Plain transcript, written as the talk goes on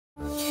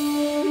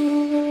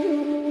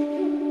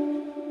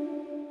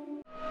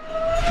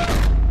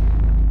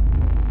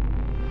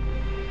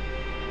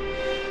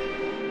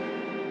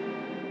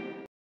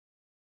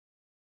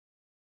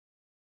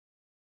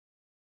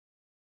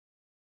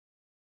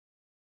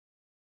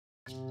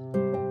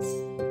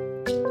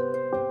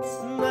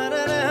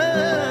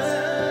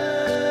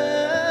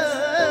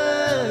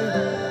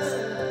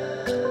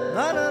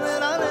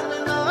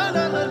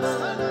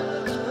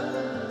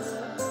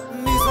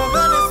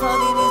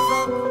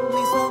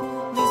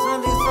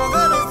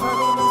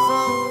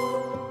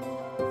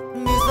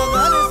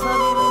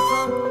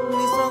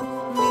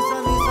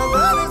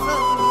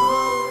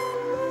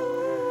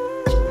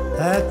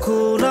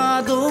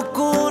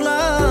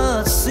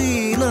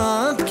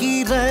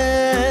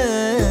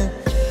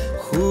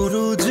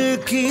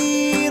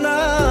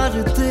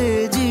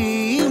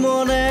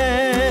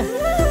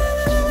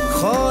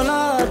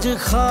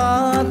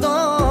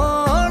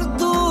খাদৰ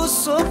দু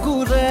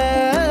চকুৰে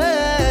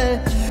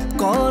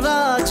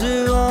কৰাজ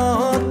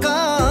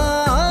অকাদৰতে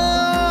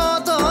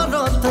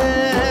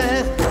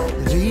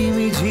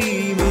ৰিমি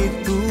ঝিমি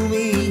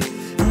তুমি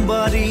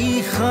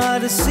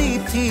বাৰিষাৰ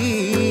চিঠি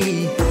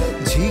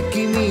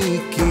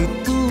ঝিকিমিকি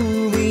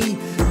তুমি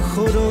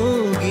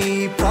সৰগী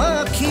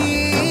পাখি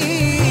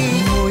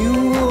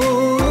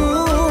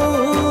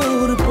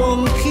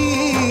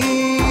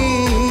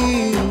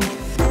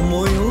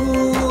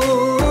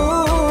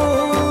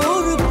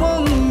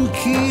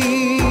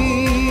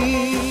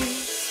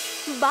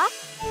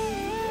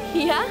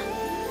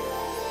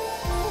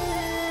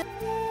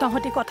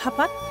তহঁতি কথা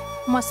পাত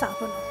মই চাহ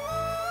বনাওঁ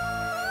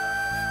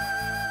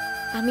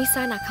আমি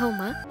চাহ নাখাওঁ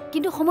মা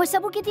কিন্তু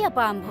সমস্যাবোৰ কেতিয়া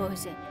পৰা আৰম্ভ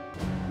হৈছে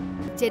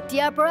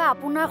যেতিয়াৰ পৰা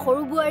আপোনাৰ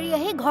সৰু বোৱাৰী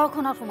আহি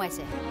ঘৰখনত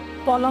সোমাইছে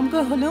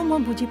পলমকৈ হ'লেও মই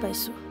বুজি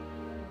পাইছোঁ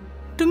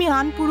তুমি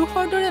আন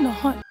পুৰুষৰ দৰে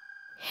নহয়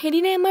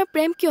সেইদিনাই আমাৰ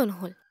প্ৰেম কিয়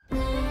নহ'ল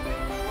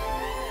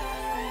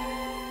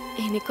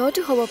এনেকুৱাওতো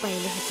হ'ব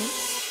পাৰিলেহেঁতেন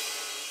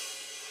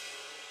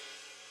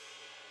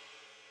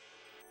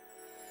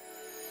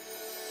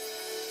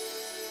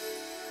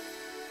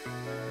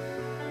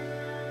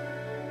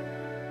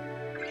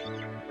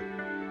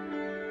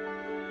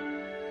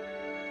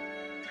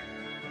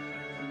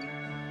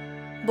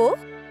বৌ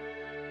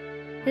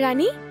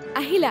ৰাণী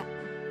আহিলা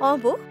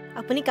বৌ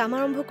আপুনি কাম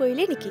আৰম্ভ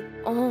কৰিলে নেকি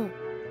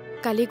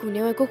কালি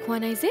কোনেও একো খোৱা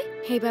নাই যে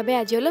সেইবাবে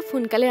আজি অলপ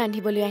সোনকালে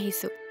ৰান্ধিবলৈ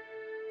আহিছোঁ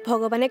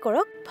ভগৱানে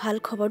কৰক ভাল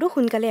খবৰটো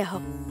সোনকালে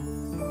আহক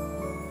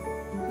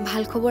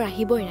ভাল খবৰ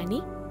আহিবই ৰাণী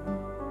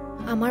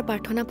আমাৰ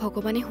প্ৰাৰ্থনা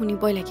ভগৱানে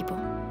শুনিবই লাগিব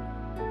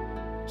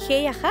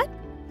সেই আশাত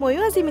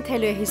ময়ো আজি মিঠাই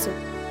লৈ আহিছোঁ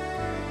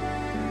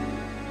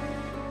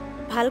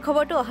ভাল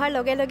খবৰটো অহাৰ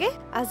লগে লগে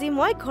আজি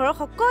মই ঘৰৰ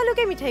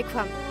সকলোকে মিঠাই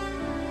খুৱাম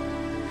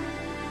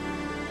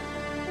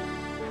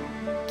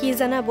কি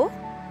জানা বৌ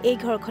এই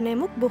ঘৰখনে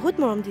মোক বহুত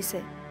মৰম দিছে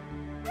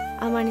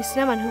আমাৰ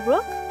নিচিনা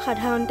মানুহবোৰক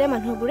সাধাৰণতে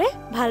মানুহবোৰে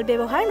ভাল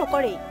ব্যৱহাৰ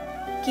নকৰেই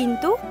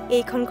কিন্তু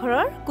এইখন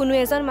ঘৰৰ কোনো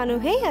এজন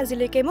মানুহেই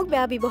আজিলৈকে মোক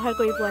বেয়া ব্যৱহাৰ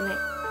কৰি পোৱা নাই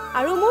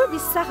আৰু মোৰ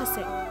বিশ্বাস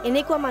আছে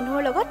এনেকুৱা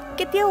মানুহৰ লগত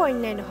কেতিয়াও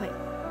অন্যায় নহয়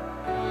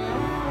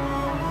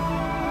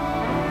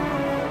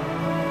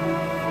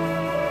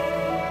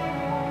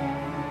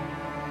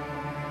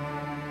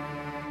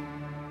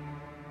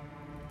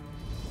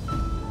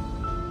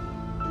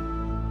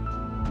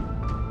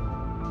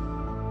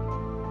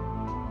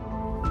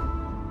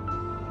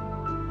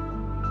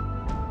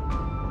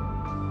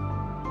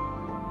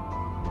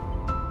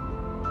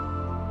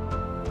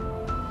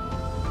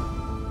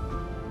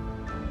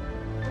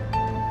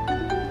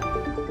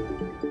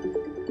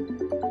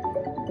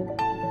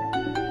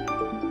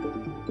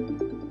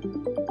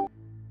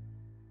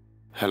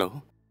हेलो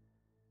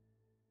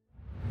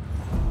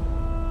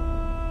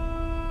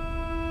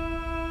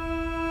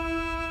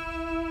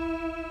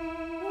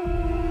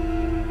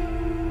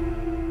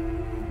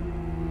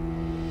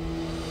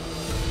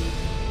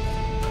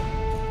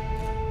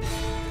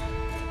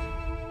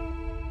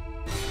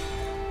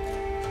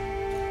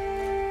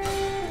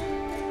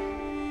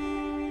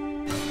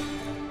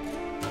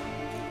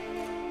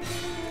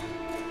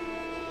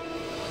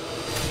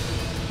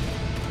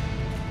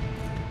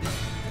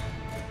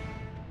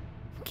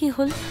কি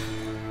হল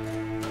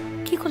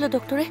কি কলে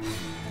ডক্টৰে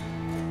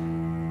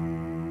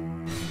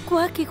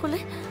কোৱা কি কলে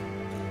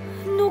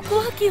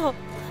নোকোৱা কি হ'ব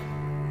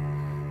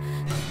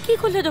কি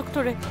কলে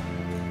ডক্টৰে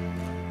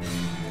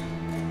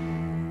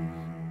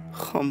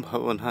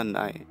সম্ভাৱনা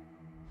নাই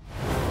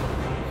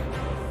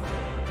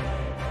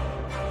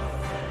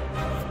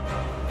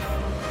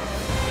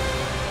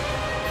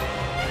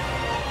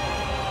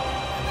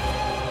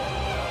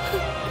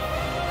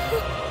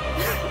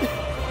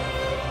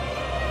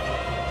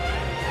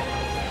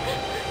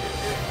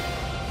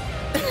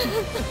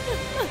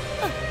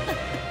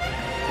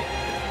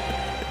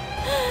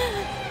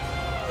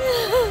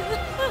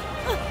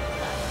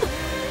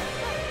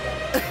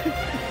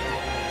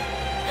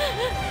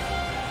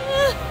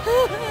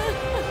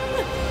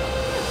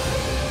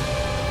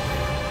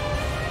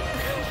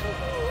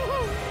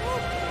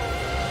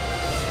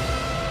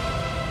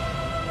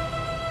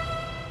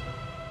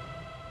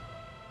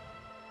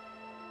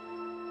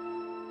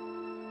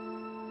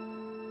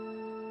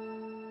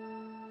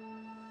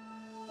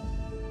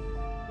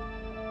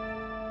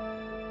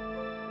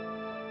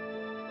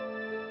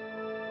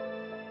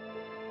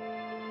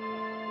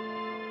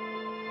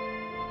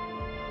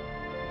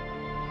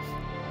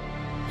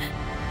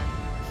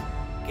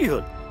কি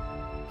হল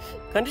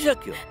কান্দিছা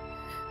কিয়?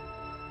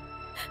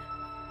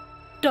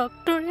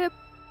 ডক্টৰে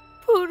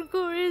ফোন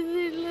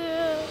কৰিছিলে।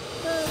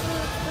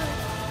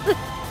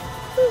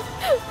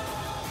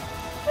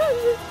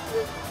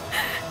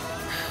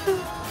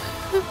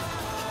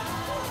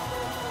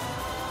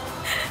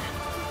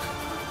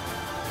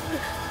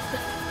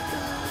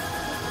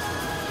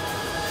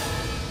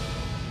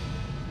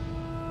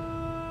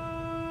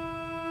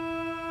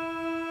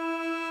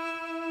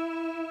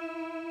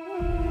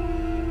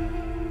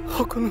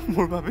 সকলো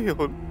মোৰ বাবেই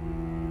হ'ল।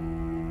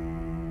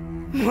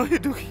 মই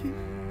দুখী,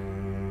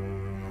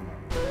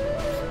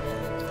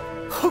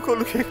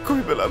 সকলো শেষ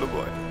কৰি পেলালো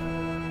মই।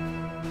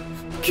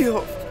 কিয়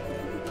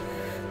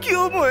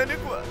কিয় মই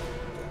এনেকুৱা?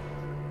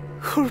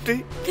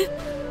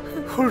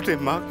 সৰুতে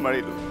মাক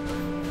মাৰিলো,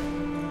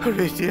 আৰু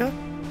এতিয়া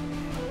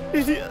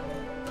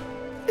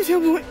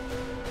মই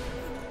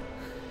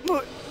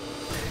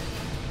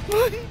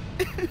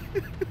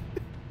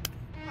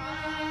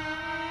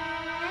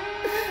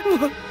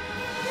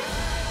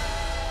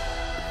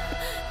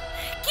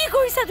কি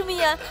কৰিছা তুমি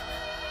ইয়াত?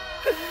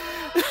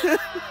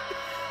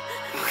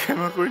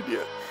 ক্ষমা কৰি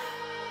দিয়া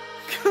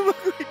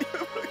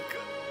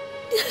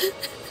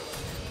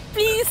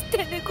প্লিজ,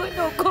 তেনেকৈ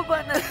নকবা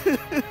না।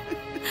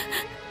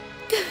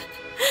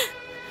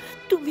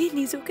 তুমি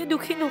নিজকে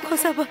দুখী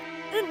নখচাবা।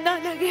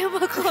 নালাগে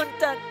আমাক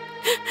সন্তান,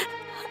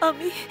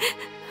 আমি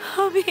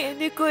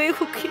এনেকৈয়ে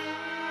সুখী।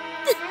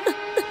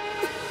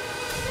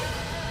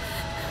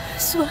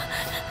 চোৱা,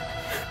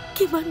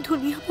 কিমান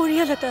ধুনীয়া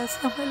পৰিয়াল এটা আছে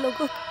আমাৰ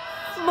লগত।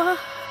 মা,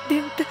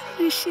 দেউতা,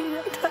 ঋষি,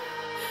 ৰাধা,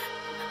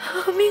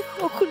 আমি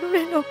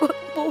সকলোৰে লগত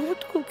বহুত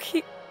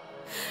সুখী।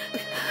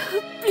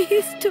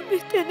 প্লিজ, তুমি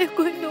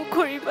তেনেকৈ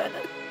নকৰিবা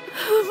না।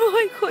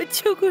 মই সহ্য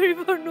কৰিব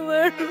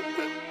নোৱাৰো।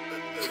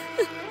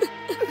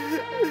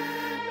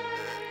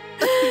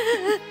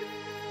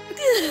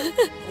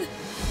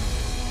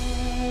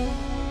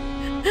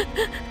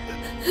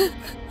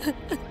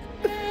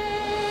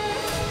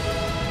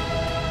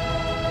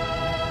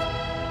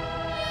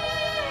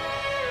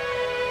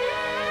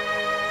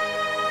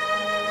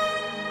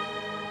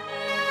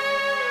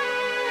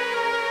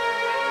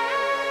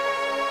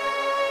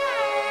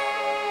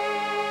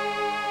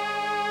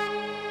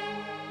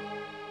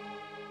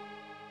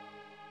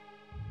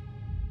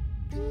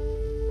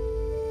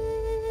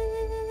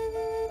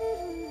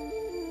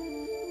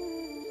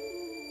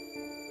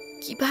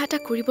 কিবা এটা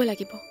কৰিব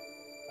লাগিব।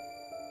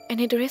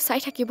 এনেদৰে চাই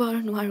থাকিব আৰু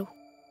নোৱাৰো।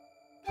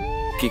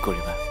 কি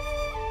কৰিবা?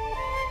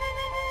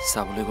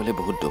 চাবলৈ গ'লে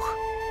বহুত দুখ,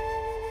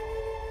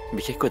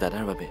 বিশেষকৈ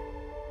দাদাৰ বাবে।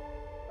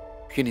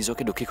 সি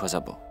নিজকে দুখী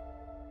সজাব।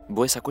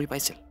 বৌয়ে চাকৰি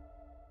পাইছিল,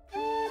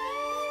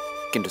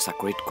 কিন্তু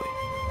চাকৰিতকৈ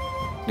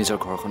নিজৰ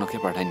ঘৰখনকে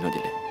প্ৰাধান্য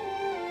দিলে।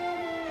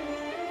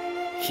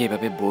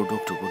 সেইবাবে বৌৰ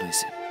দুখ দুগুণ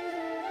হৈছে।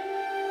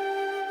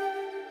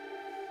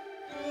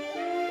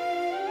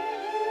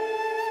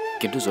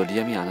 কিন্তু যদি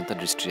আমি আন এটা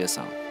দৃষ্টিৰে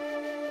চাওঁ,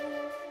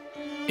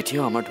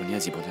 এতিয়াও আমাৰ ধুনীয়া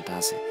জীৱন এটা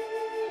আছে।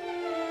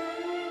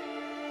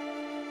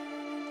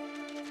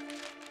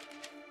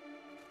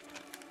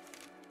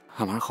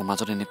 আমাৰ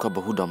সমাজত এনেকুৱা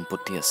বহু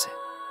দম্পতি আছে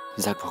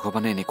যাক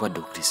ভগৱানে এনেকুৱা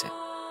দুখ দিছে।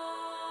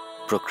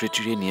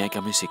 প্ৰকৃতিৰে ন্যায়ক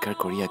আমি স্বীকাৰ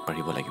কৰি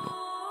আগবাঢ়িব লাগিব।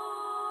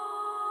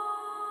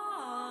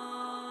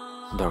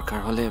 দৰকাৰ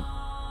হ'লে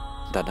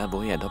দাদা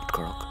বৌয়ে এডপ্ট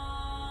কৰক।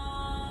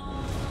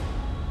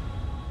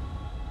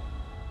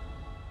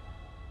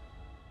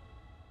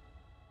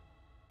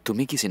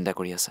 তুমি কি চিন্তা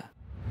কৰি আছা?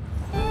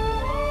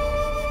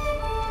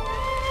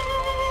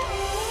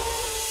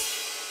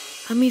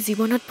 আমি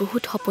জীৱনত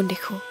বহুত সপোন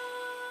দেখোঁ,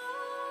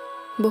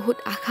 বহুত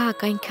আশা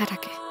আকাংক্ষা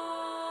থাকে।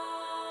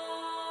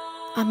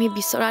 আমি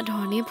বিচৰা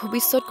ধৰণে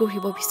ভৱিষ্যত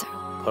গঢ়িব বিচাৰোঁ।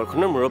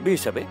 ঘৰখনৰ মুৰব্বী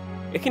হিচাপে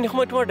এইখিনি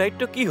সময়ত তোমাৰ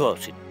দায়িত্ব কি হোৱা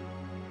উচিত?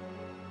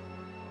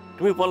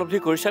 তুমি উপলব্ধি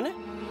কৰিছানে?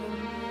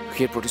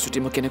 সেই প্ৰতিশ্ৰুতি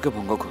মই কেনেকৈ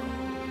ভংগ কৰোঁ?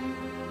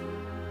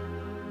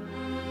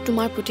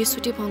 তোমাৰ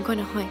প্ৰতিশ্ৰুতি ভংগ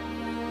নহয়,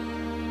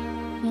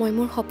 মই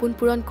মোৰ সপোন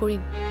পূৰণ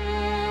কৰিম।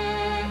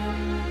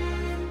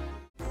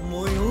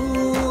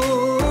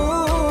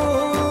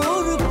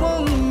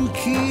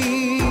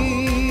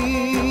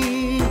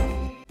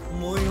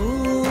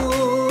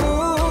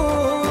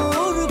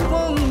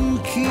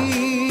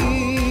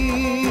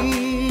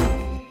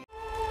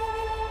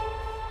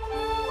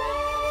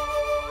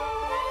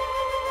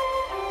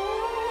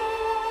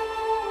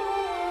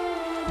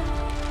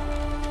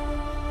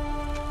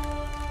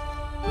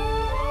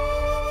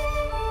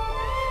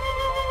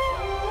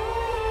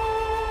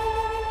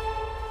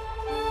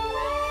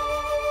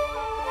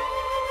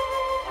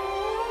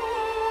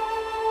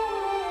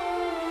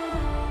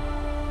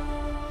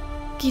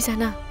 কি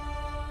জানা,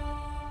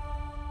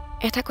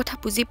 এটা কথা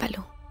বুজি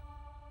পালোঁ।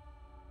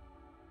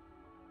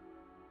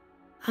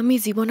 আমি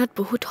জীৱনত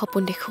বহুত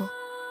সপোন দেখোঁ,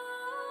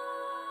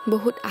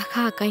 বহুত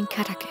আশা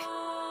আকাংক্ষা থাকে।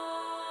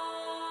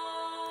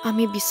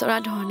 আমি বিচৰা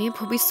ধৰণে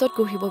ভৱিষ্যত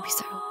গঢ়িব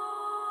বিচাৰোঁ।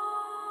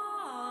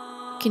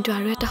 কিন্তু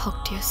আৰু এটা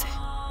শক্তি আছে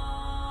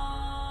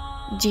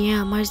যিয়ে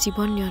আমাৰ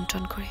জীৱন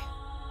নিয়ন্ত্ৰণ কৰে।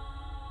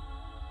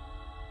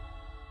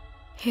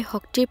 সেই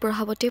শক্তিৰ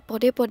প্ৰভাৱতে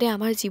পদে পদে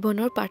আমাৰ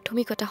জীৱনৰ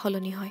প্ৰাথমিকতা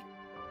সলনি হয়।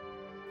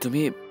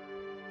 তুমি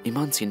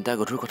ইমান চিন্তা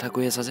গধুৰ কথা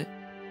কৈ আছা যে?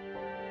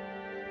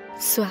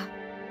 চোৱা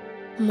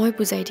মই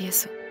বুজাই দি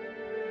আছোঁ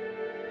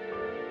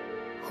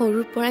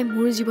সৰুৰ পৰাই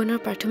মোৰ জীৱনৰ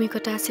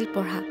প্ৰাথমিকতা আছিল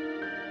পঢ়া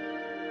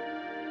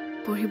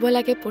পঢ়িব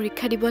লাগে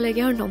পৰীক্ষা দিব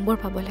লাগে আৰু নম্বৰ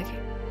পাব লাগে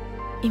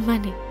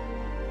ইমানেই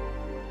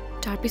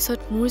তাৰপিছত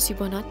মোৰ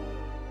জীৱনত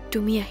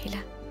তুমি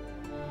আহিলা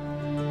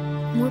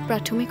মোৰ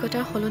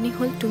প্ৰাথমিকতাৰ সলনি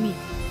হ'ল তুমি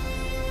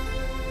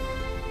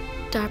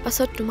তাৰ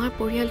পাছত তোমাৰ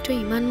পৰিয়ালটোৱে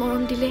ইমান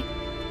মৰম দিলে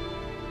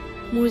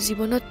মোৰ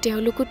জীৱনত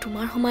তেওঁলোকো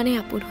তোমাৰ সমানে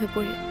আপোন হৈ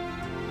পৰিল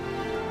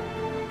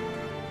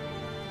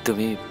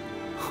তুমি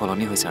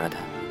সলনি হৈছা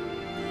ৰাধা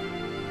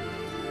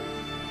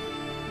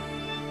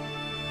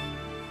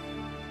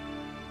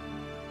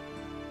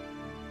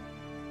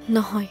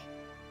নহয়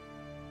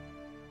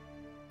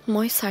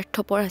মই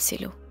স্বাৰ্থপৰ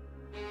আছিলোঁ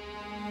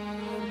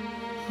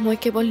মই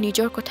কেৱল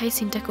নিজৰ কথাই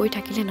চিন্তা কৰি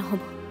থাকিলে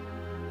নহ'ব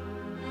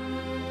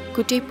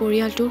গোটেই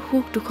পৰিয়ালটোৰ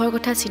সুখ দুখৰ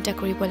কথা চিন্তা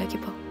কৰিব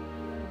লাগিব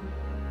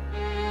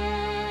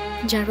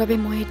যাৰ বাবে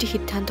মই এটি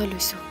সিদ্ধান্ত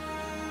লৈছোঁ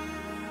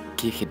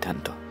কি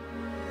সিদ্ধান্ত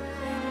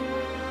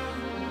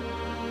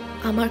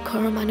আমাৰ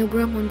ঘৰৰ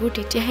মানুহবোৰৰ মনবোৰ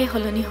তেতিয়াহে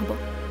সলনি হ'ব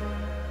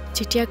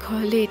যেতিয়া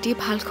ঘৰলৈ এটি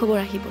ভাল খবৰ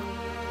আহিব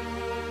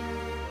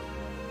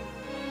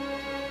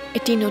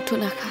এটি নতুন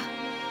আশা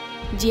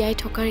জীয়াই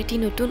থকাৰ এটি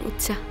নতুন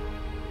উৎসাহ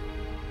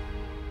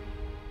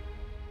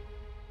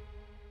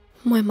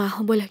মই মা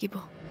হ'ব লাগিব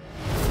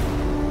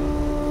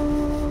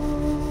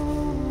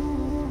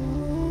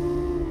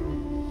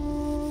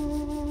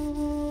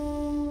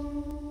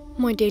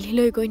মই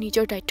দিল্লীলৈ গৈ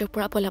নিজৰ দায়িত্বৰ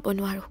পৰা পলাব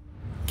নোৱাৰোঁ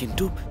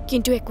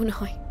কিন্তু একো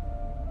নহয়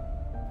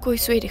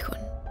কৈছোৱেই দেখোন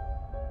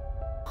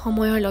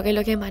সময়ৰ লগে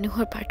লগে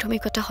মানুহৰ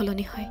প্ৰাথমিকতা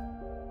সলনি হয়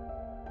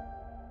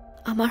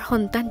আমাৰ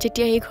সন্তান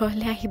যেতিয়া এই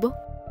ঘৰলৈ আহিব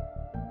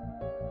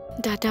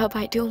দাদা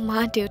বাইদেউ মা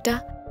দেউতা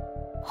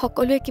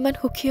সকলোৱে কিমান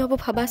সুখী হ'ব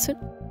ভাবাচোন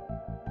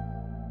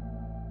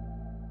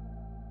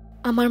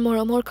আমাৰ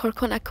মৰমৰ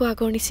ঘৰখন আকৌ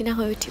আগৰ নিচিনা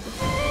হৈ উঠিব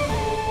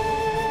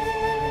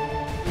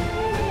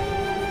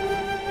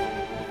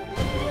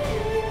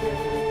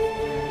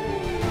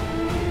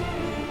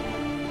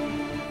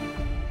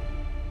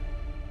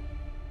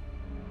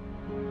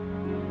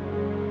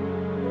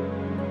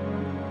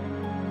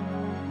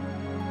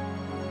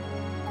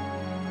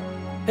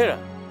হেৰা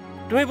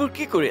তুমি এইবোৰ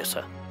কি কৰি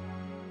আছা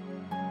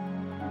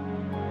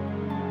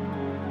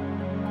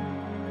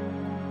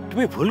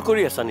তুমি ভুল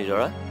কৰি আছা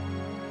নিজৰা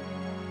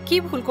কি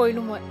ভুল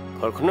কৰিলো মই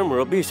ঘৰখনৰ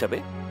মুৰব্বী হিচাপে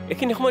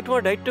এইখিনি সময়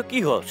তোমাৰ দায়িত্ব কি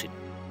হোৱা উচিত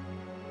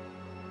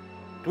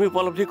তুমি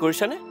উপলব্ধি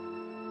কৰিছানে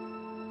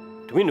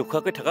তুমি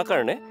নোখোৱাকৈ থকাৰ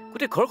কাৰণে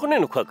গোটেই ঘৰখনে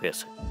নোখোৱাকৈ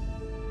আছে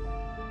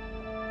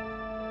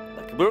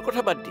বাকীবোৰৰ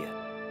কথা বাদ দিয়া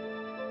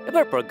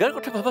এবাৰ প্ৰজ্ঞাৰ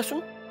কথা ভাবাচোন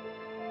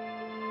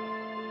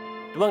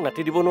তোমাক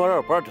নাতি দিব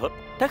নোৱাৰাৰ অপৰাধত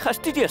তাই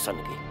শাস্তি দি আছা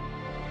নেকি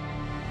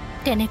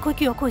তেনেকৈ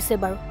কিয় কৈছে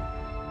বাৰু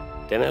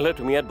তেনেহ'লে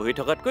তুমি ইয়াত বহি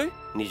থকাতকৈ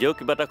নিজেও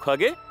কিবা এটা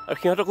খোৱাগে আৰু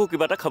সিহঁতকো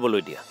কিবা এটা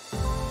খাবলৈ দিয়া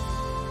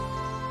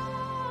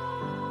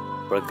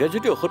প্ৰজ্ঞা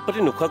যদি ঔষধ পাতি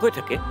নোখোৱাকৈ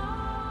থাকে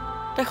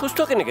তাই সুস্থ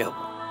কেনেকৈ হ'ব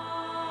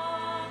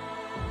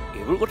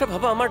এইবোৰ কথা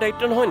ভাবা আমাৰ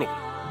দায়িত্ব নহয় নেকি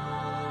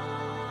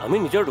আমি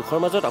নিজৰ দুখৰ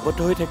মাজত আবদ্ধ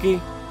হৈ থাকি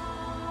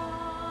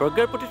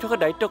প্ৰজ্ঞাৰ প্ৰতি থকা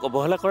দায়িত্বক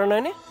অৱহেলা কৰা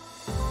নাইনে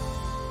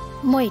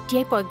মই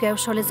এতিয়াই প্ৰজ্ঞাৰ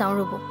ওচৰলৈ যাওঁ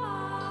ৰ'ব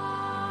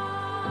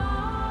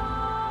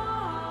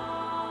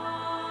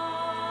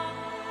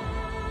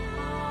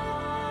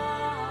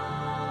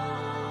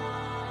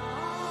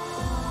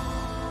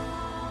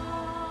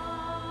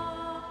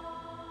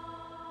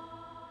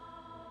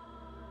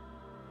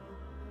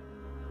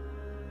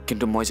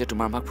কিন্তু মই যে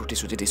তোমাৰ মাক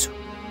প্ৰতিশ্ৰুতি দিছোঁ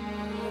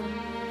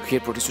সেই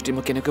প্ৰতিশ্ৰুতি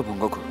মই কেনেকৈ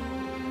ভংগ কৰোঁ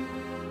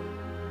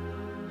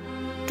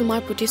তোমাৰ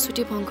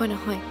প্ৰতিশ্ৰুতি ভংগ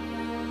নহয়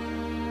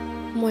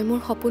মই মোৰ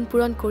সপোন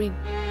পূৰণ কৰিম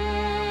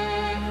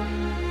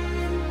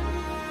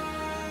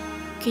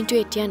কিন্তু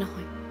এতিয়া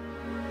নহয়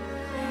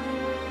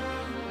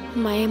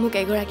মায়ে মোক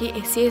এগৰাকী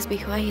ACS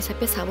বিষয়া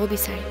হিচাপে চাব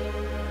বিচাৰে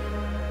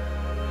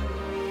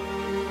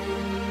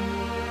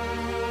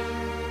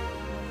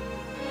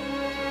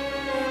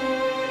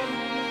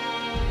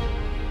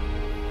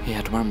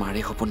এয়া তোমাৰ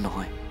মাৰে সপোন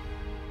নহয়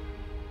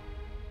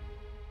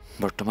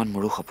বৰ্তমান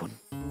মোৰো সপোন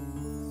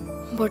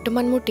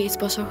বৰ্তমান মোৰ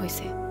 23 বছৰ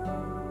হৈছে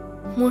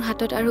মোৰ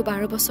হাতত আৰু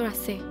 12 বছৰ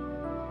আছে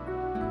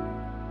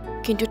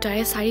কিন্তু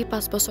তাৰে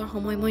 4-5 বছৰ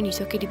সময় মই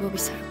নিজকে দিব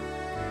বিচাৰোঁ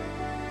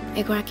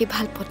এগৰাকী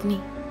ভাল পত্নী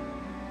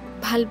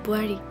ভাল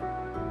বোৱাৰী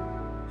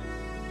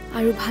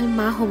আৰু ভাল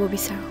মা হ'ব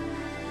বিচাৰোঁ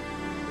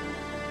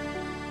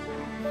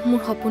মোৰ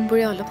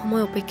সপোনবোৰে অলপ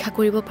সময় অপেক্ষা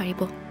কৰিব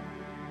পাৰিব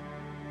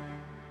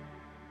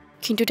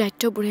কিন্তু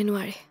দায়িত্ববোৰে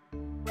নোৱাৰে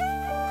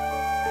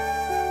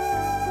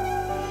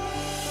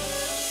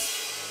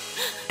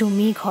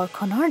তুমি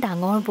ঘৰখনৰ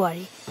ডাঙৰ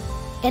বোৱাৰী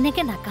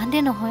এনেকে নাকান্দে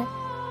নহয়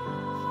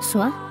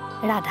চোৱা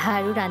ৰাধা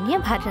আৰু ৰাণীয়ে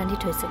ভাত ৰান্ধি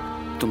থৈছে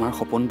তোমাৰ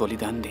সপোন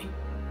বলিদান দি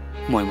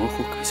মই মোৰ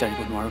সুখ বিচাৰিব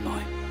নোৱাৰো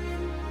নহয়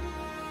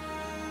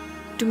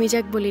তুমি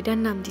যাক বলিদান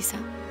নাম দিছা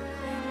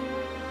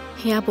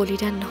সেয়া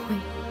বলিদান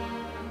নহয়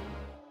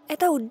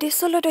এটা উদ্দেশ্য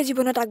লৈ তই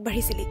জীৱনত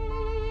আগবাঢ়িছিলি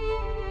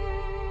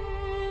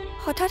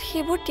হঠাৎ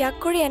সেইবোৰ ত্যাগ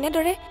কৰি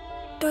এনেদৰে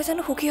তই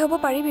জানো সুখী হ'ব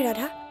পাৰিবি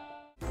ৰাধা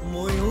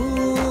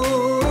ময়ূৰপঙ্খী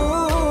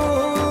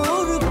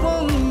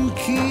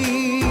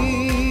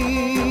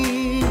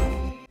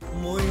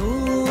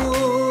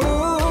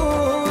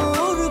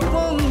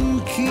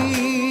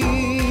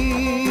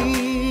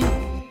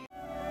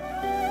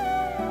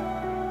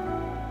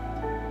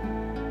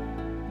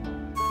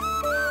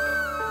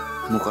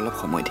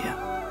সময় দিয়া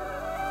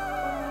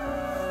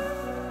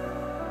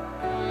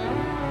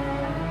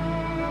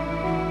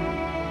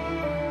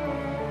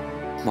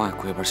মই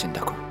আকৌ এবাৰ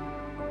চিন্তা কৰোঁ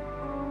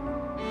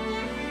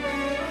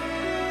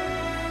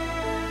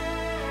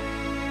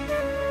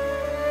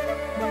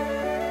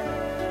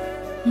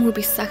মোৰ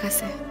বিশ্বাস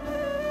আছে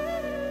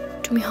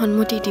তুমি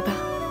সন্মতি দিবা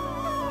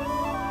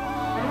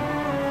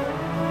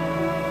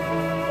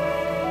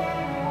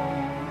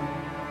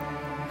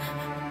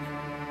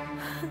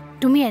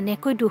তুমি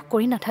এনেকৈ দুখ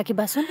কৰি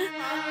নাথাকিবাচোন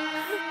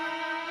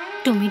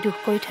তুমি দুখ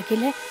কৰি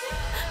থাকিলে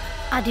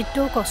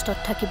আদিত্যও কষ্টত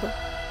থাকিব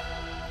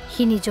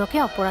সি নিজকে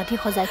অপৰাধী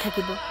সজাই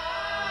থাকিব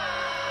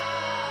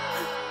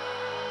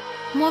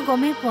মই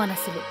গমেই পোৱা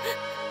নাছিলোঁ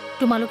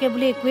তোমালোকে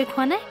বোলে একোৱে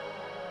খোৱা নাই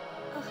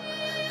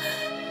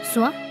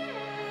চোৱা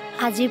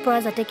আজিৰ পৰা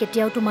যাতে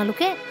কেতিয়াও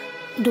তোমালোকে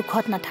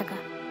দুখত নাথাকা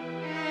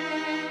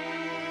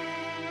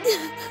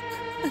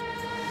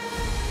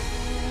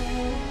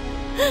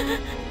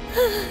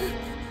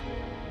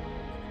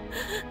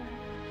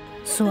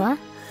চোৱা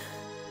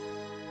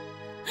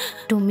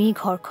তুমি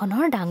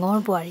ঘৰখনৰ ডাঙৰ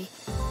বোৱাৰী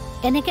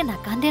এনেকে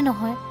নাকান্দে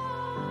নহয়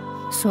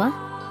চোৱা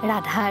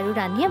ৰাধা আৰু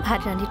ৰাণীয়ে ভাত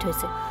ৰান্ধি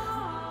থৈছে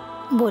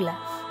ব'লা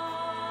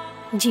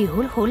যি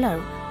হ'ল হ'ল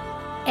আৰু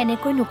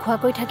এনেকৈ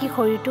নোখোৱাকৈ থাকি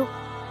শৰীৰটো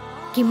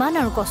কিমান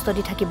আৰু কষ্ট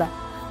দি থাকিবা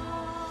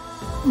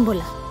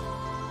ব'লা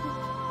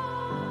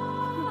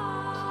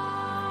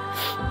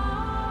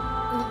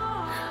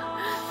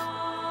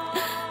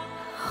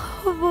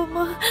হ'ব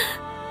মা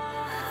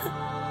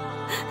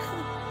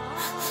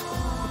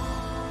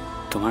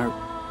তোমাৰ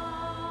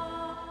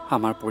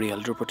আমাৰ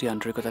পৰিয়ালটোৰ প্ৰতি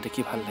আন্তৰিকতা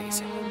দেখি ভাল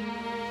লাগিছে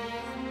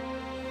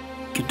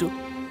কিন্তু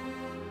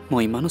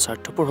মই ইমানো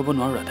স্বাৰ্থপৰ হ'ব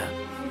নোৱাৰো ৰাধা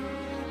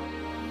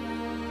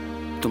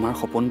তোমাৰ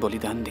সপোন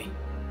বলিদান দি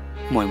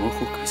মই মোৰ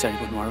সুখ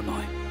বিচাৰিব নোৱাৰো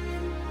নহয়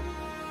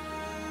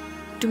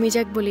তুমি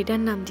যাক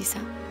বলিদান নাম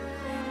দিছা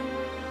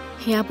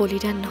সেয়া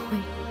বলিদান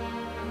নহয়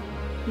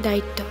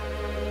দায়িত্ব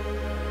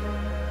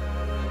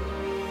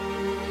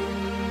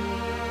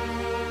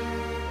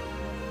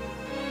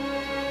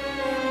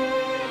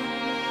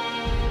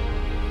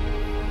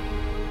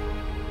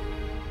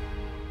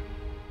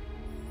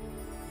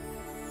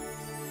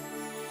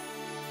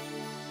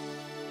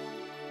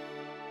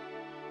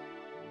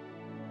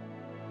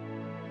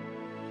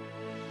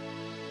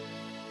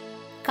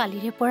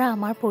কালিৰে পৰা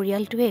আমাৰ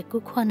পৰিয়ালটোৱে একো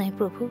খোৱা নাই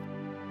প্ৰভু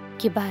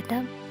কিবা এটা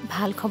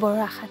ভাল খবৰৰ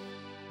আশাত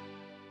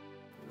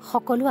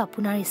সকলো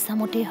আপোনাৰ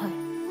ইচ্ছামতেই হয়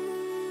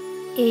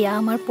এয়া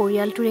আমাৰ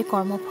পৰিয়ালটোৰে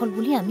কৰ্মফল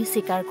বুলি আমি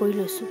স্বীকাৰ কৰি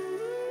লৈছোঁ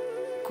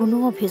কোনো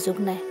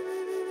অভিযোগ নাই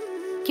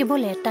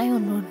কেৱল এটাই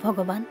অনুৰোধ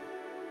ভগৱান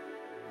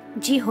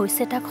যি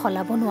হৈছে তাক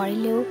সলাব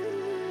নোৱাৰিলেও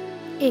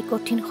এই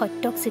কঠিন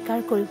সত্যক স্বীকাৰ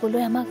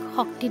কৰিবলৈ আমাক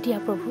শক্তি দিয়া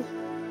প্ৰভু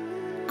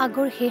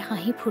আগৰ সেই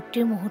হাঁহি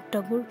ফূৰ্তিৰ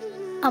মুহূৰ্তবোৰ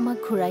আমাক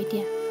ঘূৰাই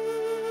দিয়া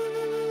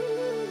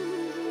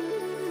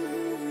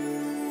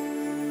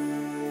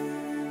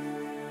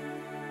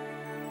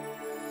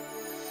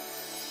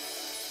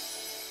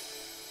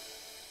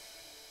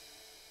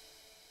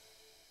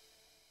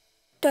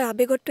তই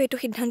আবেগতটো এইটো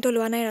সিদ্ধান্ত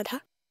লোৱা নাই ৰাধা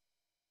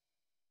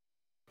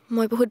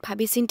মই বহুত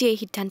ভাবি চিন্তি এই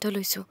সিদ্ধান্ত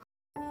লৈছোঁ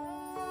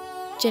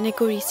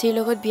যেনেকৈ ঋষিৰ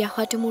লগত বিয়া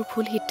হোৱাটো মোৰ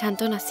ভুল সিদ্ধান্ত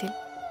নাছিল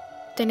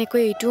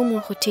তেনেকৈ এইটোও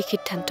মোৰ সঠিক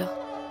সিদ্ধান্ত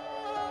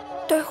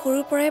তই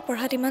সৰুৰ পৰাই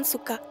পঢ়াত ইমান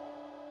চোকা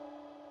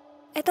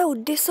এটা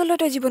উদ্দেশ্য লৈ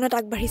তই জীৱনত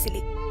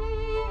আগবাঢ়িছিলি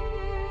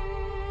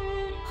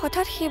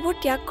হঠাৎ সেইবোৰ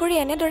ত্যাগ কৰি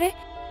এনেদৰে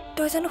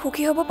তই জানো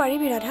সুখী হ'ব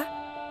পাৰিবি ৰাধা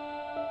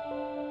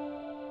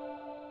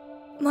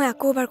মই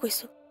আকৌ এবাৰ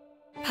কৈছোঁ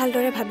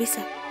ভালদৰে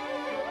ভাবিছা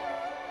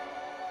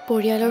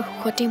পৰিয়ালৰ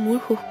সুখতে মোৰ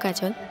সুখ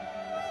কাজল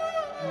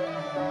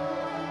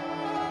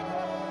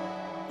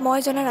মই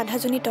জনা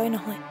ৰাধাজনী তই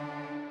নহয়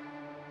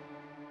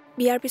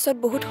বিয়াৰ পিছত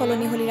বহুত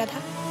সলনি হলি ৰাধা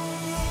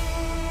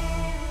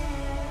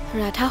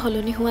ৰাধা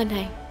সলনি হোৱা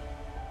নাই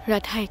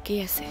ৰাধা একেই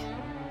আছে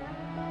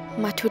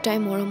মাথো তাই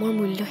মৰমৰ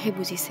মূল্যহে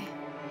বুজিছে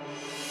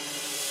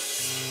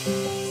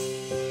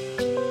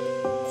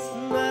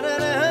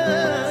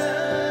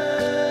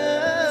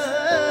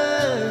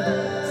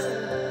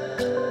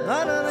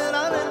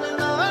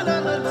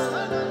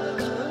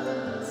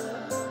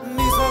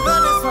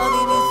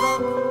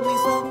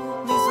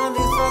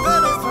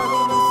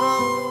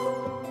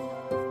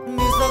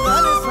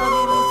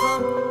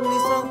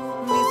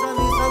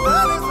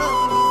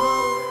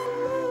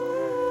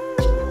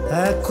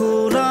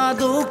কোলা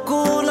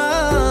দোকোলা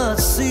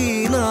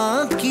সিনা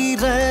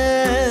কিৰে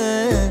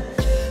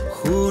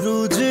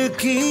সূৰজ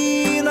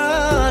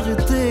কিনাৰ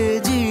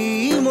তেজি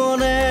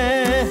মনে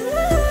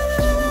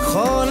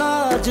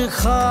খলাজ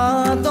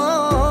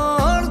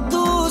খাদৰ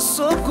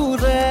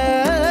দুচকুৰে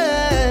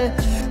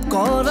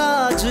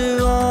কৰাজ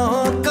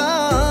অকাদৰতে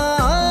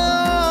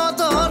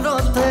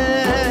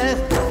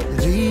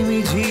ৰিমি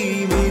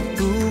ঝিমি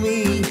তুমি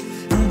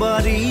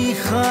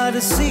বাৰিষাৰ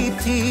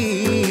চিঠি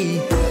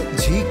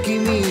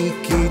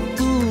ঝিকিমিকি